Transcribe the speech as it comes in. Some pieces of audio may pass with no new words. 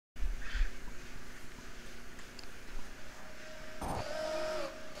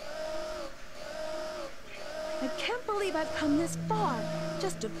can't believe I've come this far,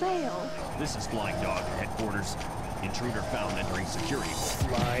 just to fail. This is Flying Dog headquarters. Intruder found entering security hole.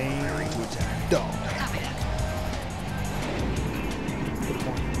 Flying Preparing to attack. dog. Copy that. Good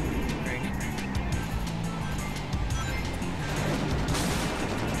point.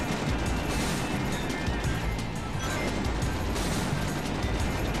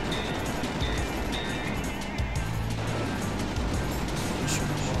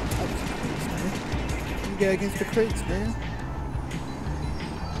 You got against the crates, man.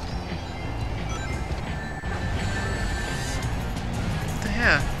 What the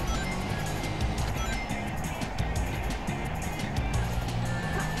hell?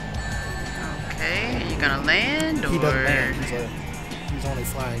 Okay, are you gonna land or? He doesn't land. He's only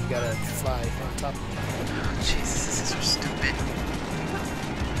flying. You gotta fly on top of him. Oh, Jesus, this is so stupid.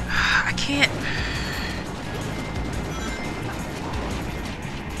 I can't.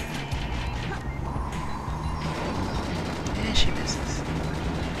 Yeah, she misses.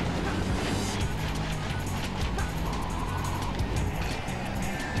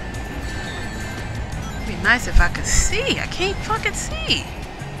 It'd be nice if I could see. I can't fucking see.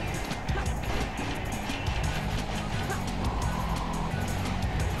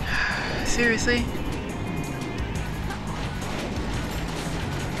 Seriously?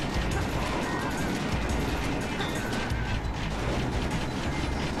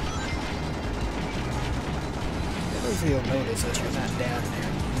 He'll notice that you're not down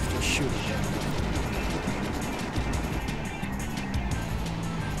there. He's just shooting you.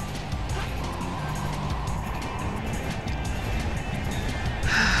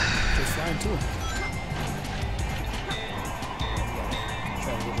 Just flying to him.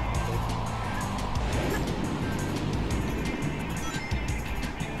 Try to get it one day.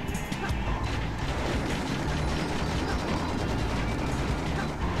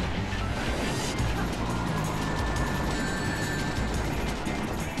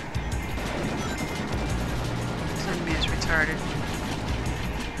 Retarded.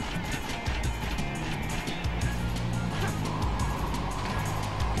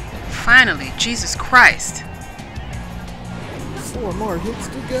 Finally, Jesus Christ. 4 more hits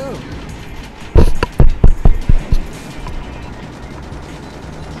to go.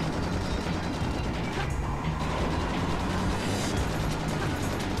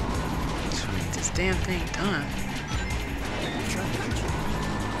 Sweet, this damn thing done. He's trying to hit you.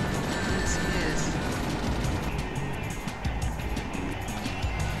 Yes, he is.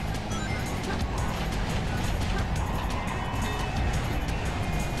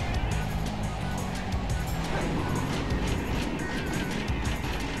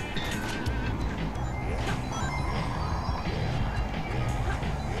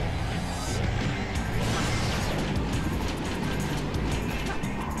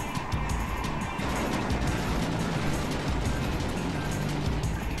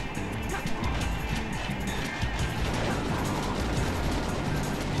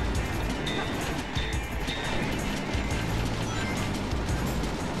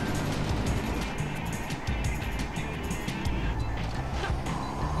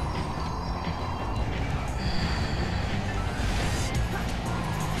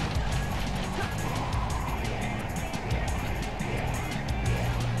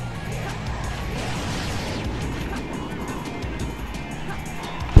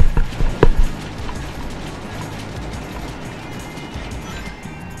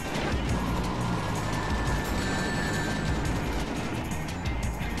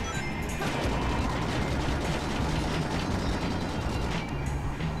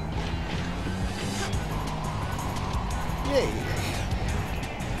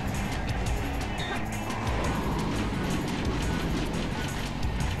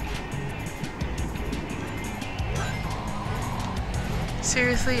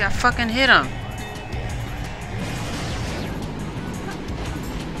 Seriously, I fucking hit him.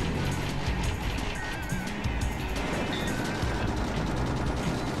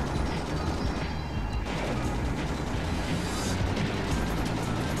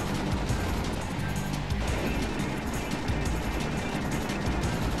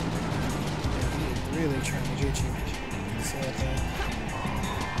 Really trying to get you. Sad thing.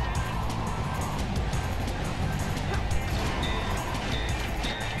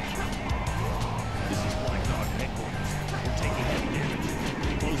 This is Flying Dog headquarters. We're taking heavy damage.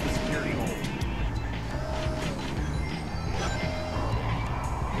 Close the security hole.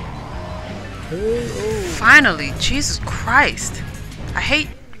 Finally, Jesus Christ. I hate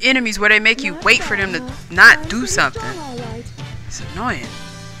enemies where they make you wait for them to not do something. It's annoying.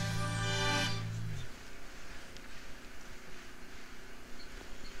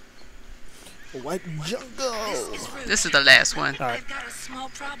 White jungle. This is the last one. All right. I've got a small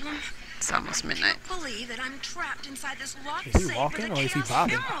problem. It's almost midnight. I can't believe that I'm trapped inside this locked Is he safe walking for the or is he Chaos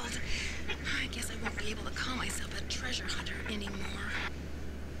bobbing? Emerald. I guess I won't be able to call myself a treasure hunter anymore.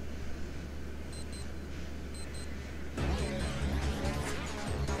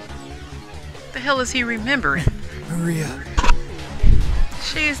 The hell is he remembering? Maria.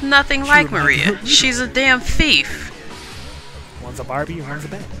 She is nothing like Maria. She's a damn thief. One's a Barbie and one's a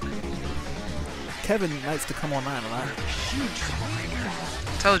bat. Kevin likes to come online a lot.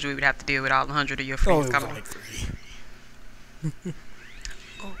 Told you we would have to deal with all 100 of your Oh, friends it was coming. only 3.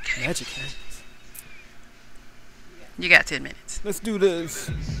 Okay. Magic hands. You got 10 minutes. Let's do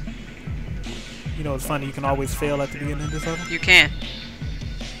this. You know, it's funny. You can always fail at the beginning of this level. You can.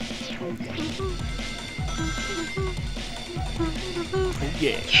 Oh,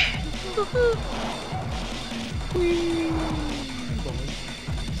 yeah.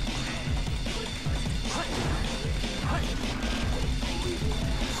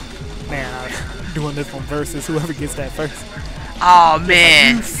 Man, I'm doing this one versus whoever gets that first. Oh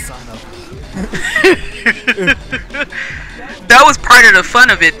man. Son of That was part of the fun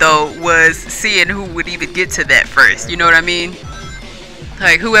of it though, was seeing who would even get to that first. You know what I mean?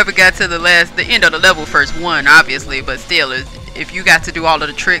 Like whoever got to the end of the level first won, obviously, but still, if you got to do all of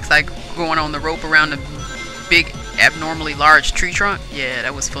the tricks, like going on the rope around the big, abnormally large tree trunk, yeah,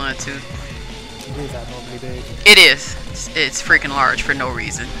 that was fun too. It is abnormally big. It is. It's freaking large for no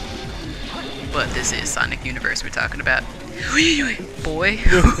reason. But this is Sonic Universe we're talking about. Boy.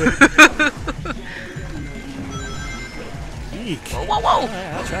 Eek. Whoa, whoa, whoa.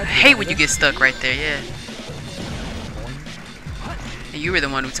 I I hate when you get stuck right there, yeah. And you were the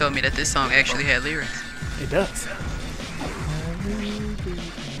one who told me that this song actually had lyrics. It does.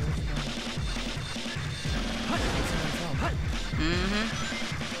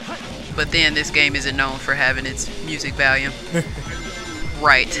 But then this game isn't known for having its music volume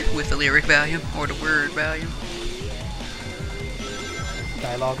right with the lyric volume or the word volume.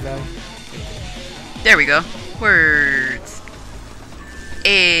 Dialogue value. There we go. Words.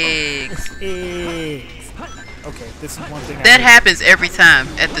 Eggs. Eggs. Okay, this is one thing. That happens every time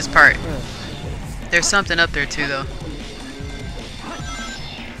at this part. Yeah. There's something up there too though.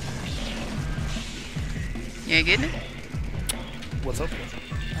 You ain't getting it? What's up?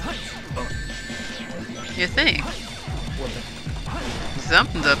 Your thing. What thing?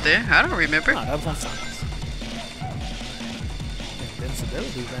 Something's up there. I don't remember. Nah, that was on Sonics.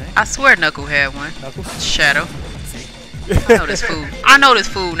 Invincibility thing. I swear Knuckle had one. Knuckles. Shadow. I know this fool. I know this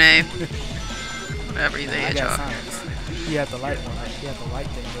fool name. Whatever he's a I got hedgehog. Sonics. He had the light one. He had the light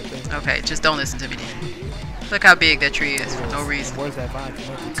thing right there. Okay, just don't listen to me then. Look how big that tree is for no reason. Where's that vine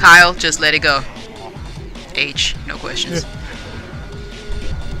connected to? Kyle, just let it go. H, no questions.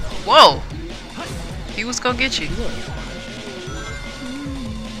 Whoa! He was gonna get you.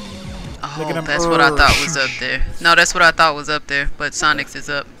 Look at Oh, him. that's what I thought was up there. No, that's what I thought was up there, but Sonic's is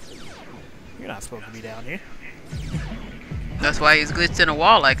up. You're not supposed to be down here. That's why he's glitched in a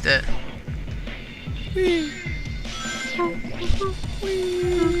wall like that.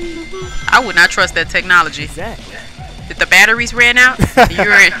 I would not trust that technology. Exactly. If the batteries ran out,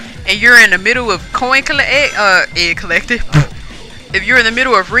 and you're in the middle of egg collecting. If you're in the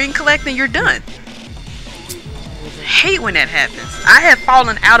middle of ring collecting, you're done. Hate when that happens. I have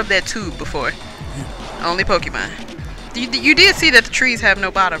fallen out of that tube before. Only Pokemon. You did see that the trees have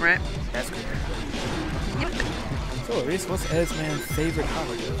no bottom, right? That's good. So, Reese, what's Ed's-man's favorite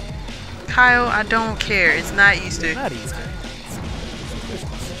holiday? Kyle, I don't care. It's not Easter. Not Easter.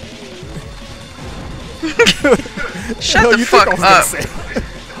 Shut Hell, the you fuck think I was gonna up.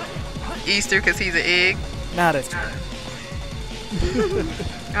 say? Easter because he's an egg. Nah, that's true.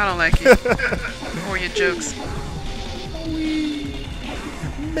 I don't like you. Or your jokes.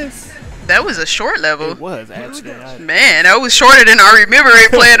 Miss. That was a short level. It was, actually. Man, that was shorter than I remember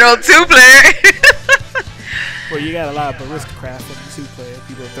it playing on 2-player. Well, you got a lot of aristocrats in 2-player.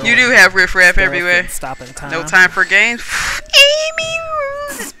 People throwing You do have riffraff stuff everywhere. and stopping time. No time for games. Amy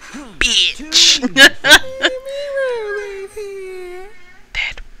Rose, bitch.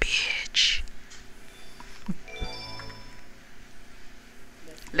 That bitch.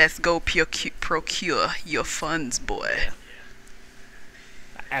 Let's go procure your funds, boy.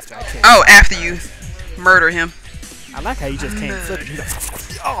 After I came. Oh, after you murder him. I like how you just came flipping. He's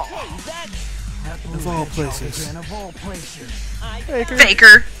like, oh. Of all places. Faker.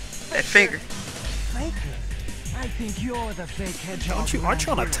 Faker. That finger. I think you're the fake hedgehog. Aren't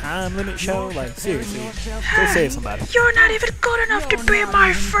you on a time limit show? Like, seriously. Go save somebody. You're not even good enough to be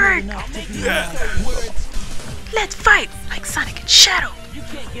my friend. Let's fight like Sonic and Shadow.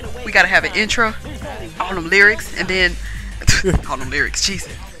 We gotta have an intro, all them lyrics, and then all them lyrics,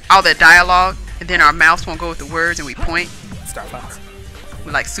 Jesus, all that dialogue, and then our mouths won't go with the words, and we point. Star Fox.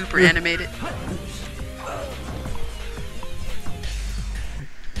 We're like super animated.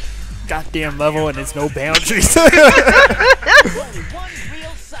 Goddamn level, and there's no boundaries.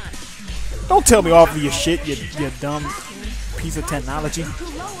 Don't tell me off of your shit, you dumb piece of technology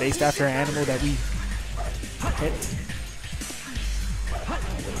based after an animal that we hit.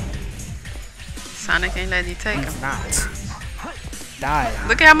 Sonic ain't letting you take him. He's not. Die.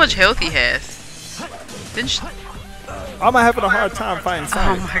 Look at how much health he has. Didn't I'm having a hard time fighting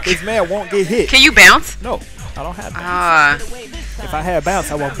Sonic. Oh my God. This man won't get hit. Can you bounce? No, I don't have bounce. If I had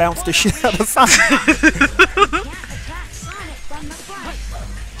bounce, I would bounce the shit out of Sonic. Attack Sonic from the front.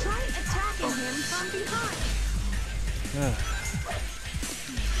 Try attacking him from behind.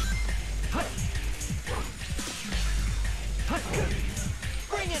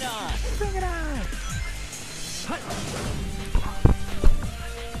 Bring it on. Bring it on.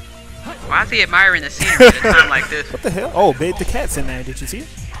 Why is he admiring the scenery at a time like this? What the hell? Oh, babe, the cat's in there. Did you see it?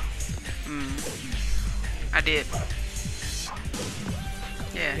 I did.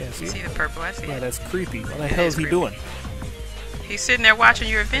 Yeah, Yeah, you see? see the purple? I see Yeah, it. that's creepy. What the It hell is is he creepy. doing? He's sitting there watching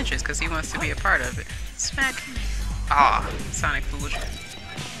your adventures because he wants to be a part of it. Smack. Aw, Sonic fooled you.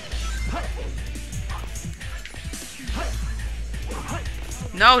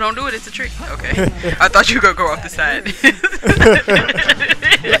 No, don't do it. It's a trick. Okay. I thought you were going to go off the side.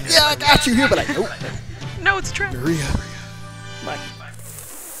 Yeah, I got you here, but like, nope. No, it's a trap. Maria. Like,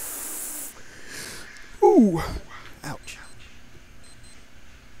 ooh. Ouch.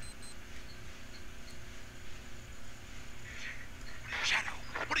 Shadow,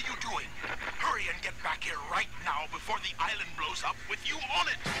 what are you doing? Hurry and get back here right now before the island blows up with you on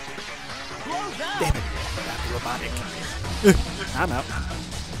it. Damn it. Got the robotic. I'm out.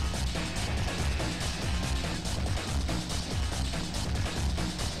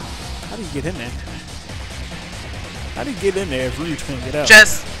 How do you get in there? How do you get in there if Rouge can't get out?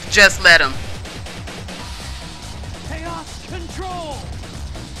 Just let him. Chaos control.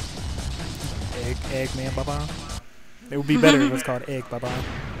 Eggman Baba. It would be better if it was called Egg Baba.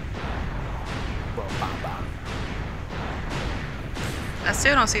 Well, Baba. I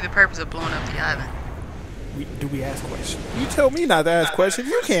still don't see the purpose of blowing up the island. Do we ask questions? You tell me not to ask questions.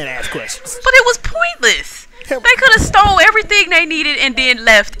 You can't ask questions. But it was pointless. They could have stole everything they needed and then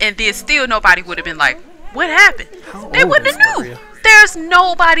left, and then still nobody would have been like, what happened? They wouldn't have knew. Maria? There's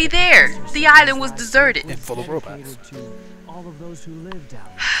nobody there. The island was deserted. And full of robots. To all of those who lived out.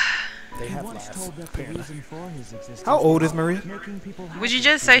 They He have once lives, told that the apparently. reason for his existence How old is was Maria? making people Would you happy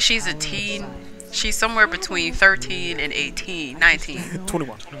just say with she's a power of teen? science. She's somewhere between 13 and 18, 19,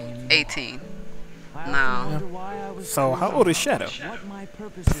 21. 18. I often No. wonder why I was So how old is Shadow? what my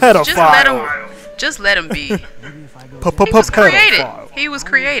purpose is. Pedophile. Just let him be. Maybe if I go He was created. Pedophile. He was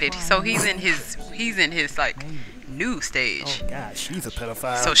created. So he's in his like new stage. Oh God, she's a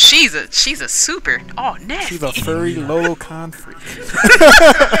pedophile. So she's a super. Oh, nasty. She's a furry Lolocon freak.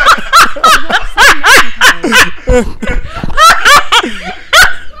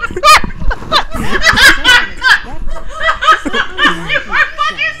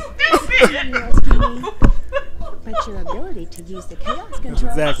 But your ability to use the chaos control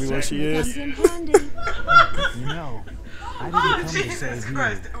exactly what she is. comes in handy. You know, I didn't come to save you.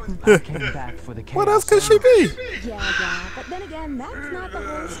 I came back for the chaos. What else could she be? Yeah, but then again, that's not the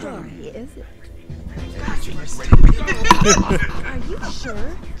whole story, is it? Are you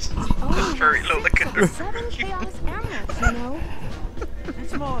sure? Oh, Furry Lolocon. 7 chaos emeralds, you know?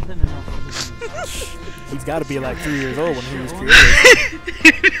 It's more than enough. He's got to be like 3 years old when he was created.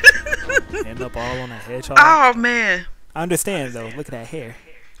 End up all on a hedgehog. Oh man. I understand though. Look at that hair.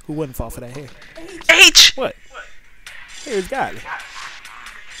 Who wouldn't fall for that hair? H. What? Hair's got it.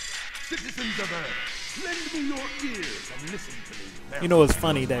 Citizens of Earth, lend me your ears and listen to me. You know, it's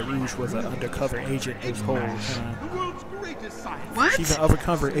funny that Rouge was an undercover agent this whole time. The world's greatest scientist. What? She's an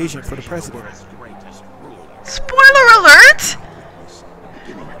undercover agent for the president. Spoiler alert!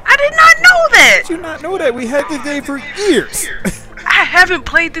 I did not know that. Did you not know that? We had this game for years. I haven't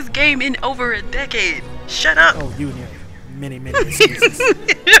played this game in over a decade. Shut up. Oh, you and your many excuses.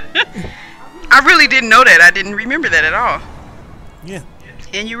 I really didn't know that. I didn't remember that at all. Yeah,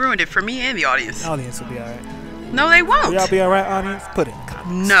 And you ruined it for me and the audience. audience will be alright. No, they Will won't. y'all be alright, audience? Put it in the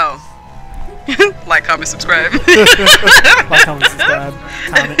comments. No. Like, comment, subscribe. Like, comment, subscribe,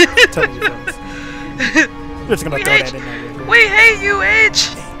 comment, tell me your friends. We're just gonna We throw hate that in there. real quick. We hate you, Edge.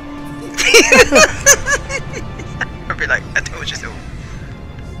 I'll be like, I told you so.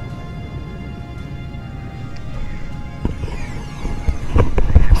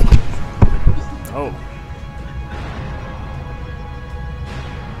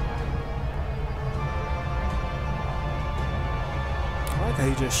 I like how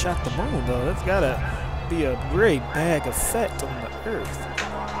he just shot the moon, though. That's gotta be a very bad effect on the Earth.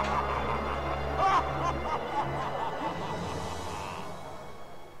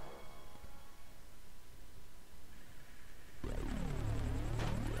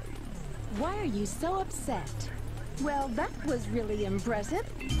 Why are you so upset? Well, that was really impressive.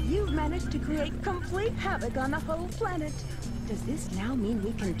 You've managed to create complete havoc on the whole planet. Does this now mean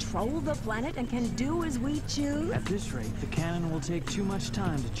we control the planet and can do as we choose? At this rate, the cannon will take too much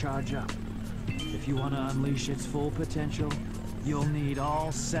time to charge up. If you want to unleash its full potential, you'll need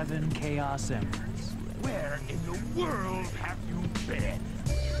all 7 Chaos Emeralds. Where in the world have you been?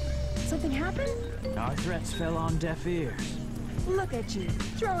 Something happened? Our threats fell on deaf ears. Look at you,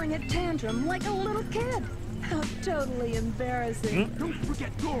 throwing a tantrum like a little kid. How totally embarrassing. Don't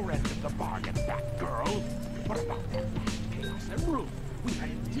forget your end of the bargain, Batgirl. What about that last Chaos Emerald? We had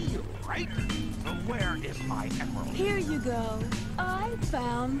a deal, right? So where is my emerald? Here you go. I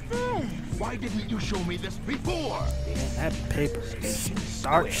found this. Why didn't you show me this before? Man, that paper is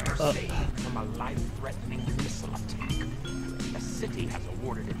starched up. Saved from a life-threatening missile attack. The city has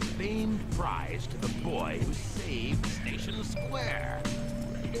awarded its famed prize to the boy who saved Station Square.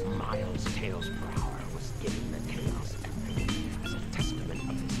 Miles Tails per hour was given the Chaos Emerald as a testament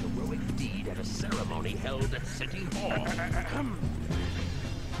of his heroic deed at a ceremony held at City Hall.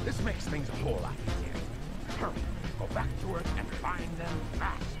 This makes things a whole lot easier. Hurry, go back to Earth and find them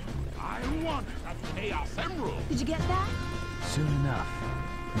fast. I want that Chaos Emerald. Did you get that? Soon enough,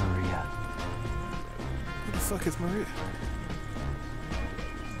 Maria. Who the fuck is Maria?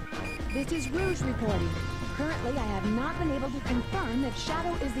 This is Rouge reporting. Currently, I have not been able to confirm if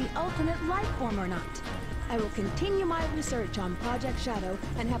Shadow is the ultimate life form or not. I will continue my research on Project Shadow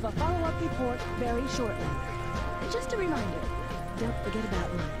and have a follow-up report very shortly. Just a reminder, don't forget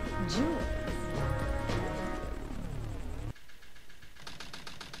about my jewels.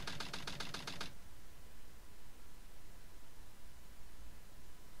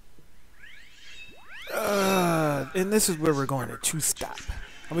 And this is where we're going to stop.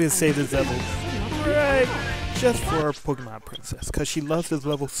 I'm going to save this level right just for our Pokemon Princess, because she loves this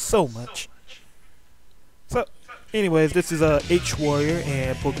level so much. So, anyways, this is H Warrior,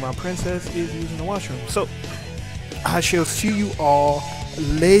 and Pokemon Princess is using the washroom. So, I shall see you all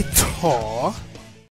later.